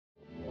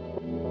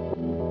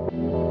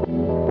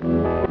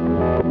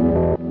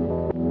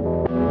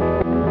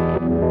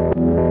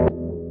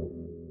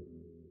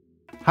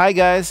Hi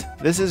guys,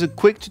 this is a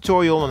quick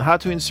tutorial on how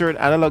to insert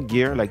analog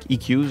gear like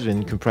EQs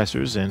and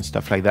compressors and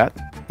stuff like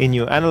that in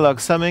your analog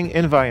summing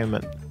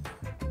environment.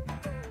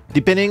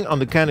 Depending on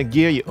the kind of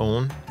gear you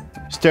own,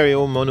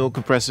 stereo, mono,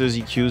 compressors,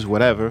 EQs,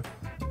 whatever,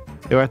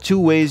 there are two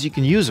ways you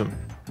can use them.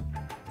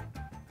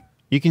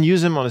 You can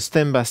use them on a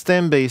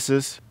stem-by-stem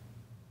basis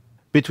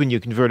between your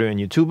converter and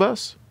your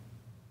 2-bus.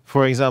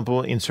 For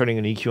example, inserting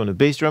an EQ on the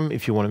bass drum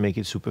if you want to make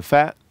it super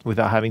fat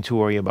without having to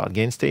worry about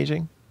gain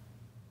staging.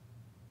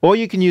 Or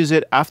you can use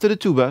it after the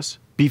 2-bus,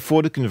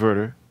 before the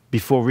converter,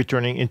 before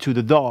returning into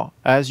the DAW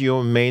as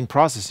your main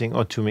processing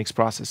or 2-mix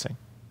processing.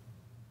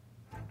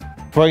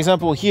 For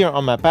example, here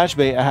on my patch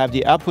bay, I have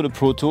the output of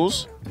Pro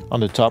Tools on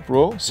the top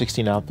row,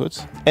 16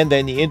 outputs, and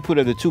then the input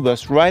of the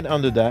 2-bus right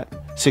under that,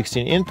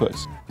 16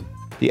 inputs.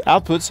 The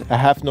outputs are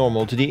half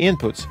normal to the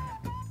inputs.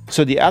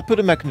 So the output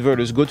of my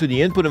converters go to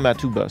the input of my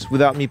 2-bus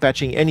without me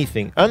patching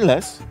anything,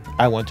 unless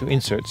I want to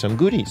insert some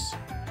goodies.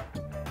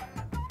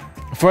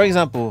 For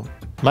example,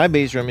 my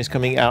bass drum is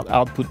coming out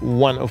output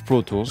 1 of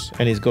Pro Tools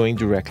and is going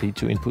directly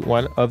to input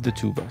 1 of the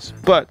 2-bus.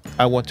 But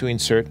I want to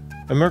insert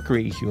a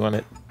Mercury EQ on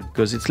it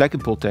because it's like a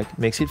Pultec,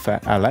 makes it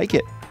fat, I like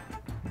it.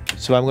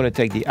 So I'm going to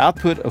take the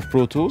output of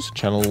Pro Tools,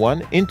 channel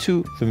 1,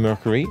 into the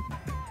Mercury,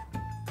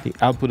 the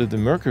output of the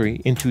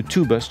Mercury into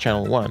 2-bus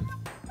channel 1.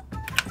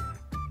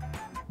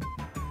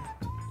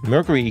 The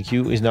Mercury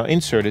EQ is now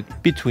inserted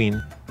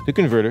between the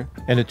converter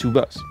and the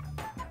 2-bus.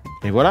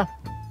 Et voilà!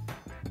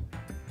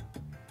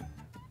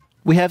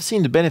 We have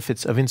seen the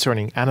benefits of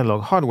inserting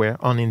analog hardware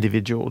on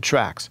individual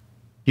tracks.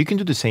 You can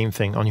do the same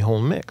thing on your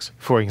whole mix.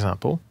 For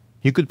example,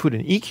 you could put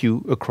an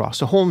EQ across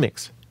the whole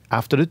mix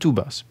after the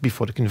 2-bus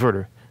before the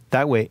converter.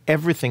 That way,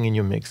 everything in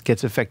your mix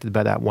gets affected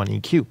by that one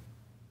EQ.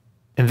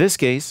 In this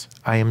case,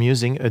 I am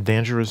using a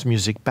Dangerous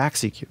Music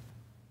Bax EQ.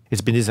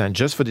 It's been designed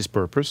just for this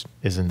purpose.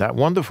 Isn't that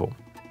wonderful?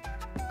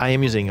 I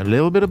am using a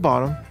little bit of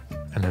bottom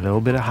and a little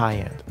bit of high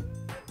end.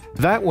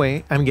 That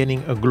way, I'm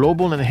getting a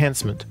global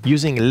enhancement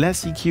using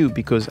less EQ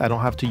because I don't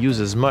have to use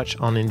as much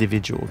on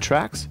individual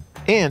tracks,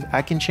 and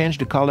I can change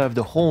the color of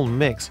the whole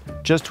mix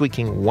just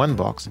tweaking one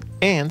box,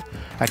 and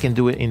I can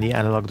do it in the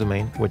analog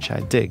domain, which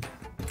I dig.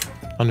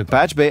 On the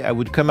patch bay, I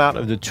would come out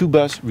of the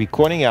 2-bus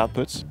recording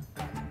outputs,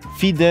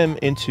 feed them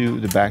into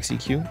the Bax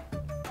EQ,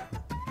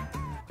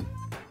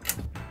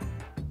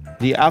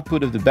 the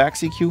output of the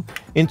Bax EQ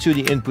into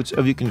the inputs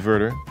of your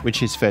converter,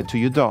 which is fed to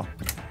your DAW.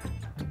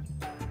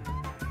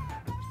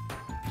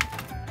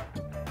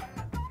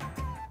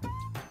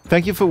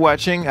 Thank you for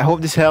watching. I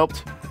hope this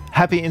helped.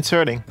 Happy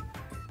inserting!